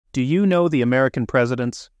Do you know the American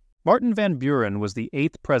presidents? Martin Van Buren was the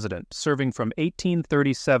 8th president, serving from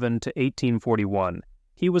 1837 to 1841.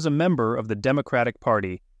 He was a member of the Democratic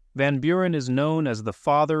Party. Van Buren is known as the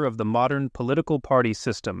father of the modern political party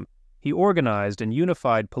system. He organized and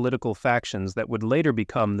unified political factions that would later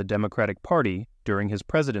become the Democratic Party during his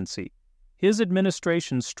presidency. His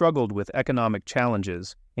administration struggled with economic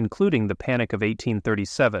challenges, including the Panic of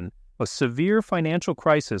 1837, a severe financial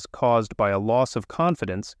crisis caused by a loss of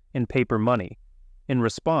confidence in paper money. In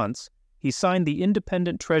response, he signed the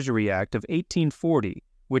Independent Treasury Act of 1840,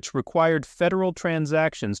 which required federal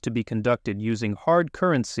transactions to be conducted using hard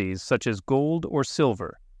currencies such as gold or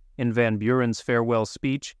silver. In Van Buren's farewell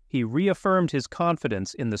speech, he reaffirmed his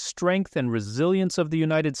confidence in the strength and resilience of the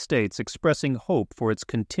United States, expressing hope for its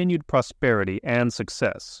continued prosperity and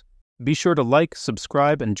success. Be sure to like,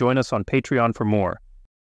 subscribe, and join us on Patreon for more.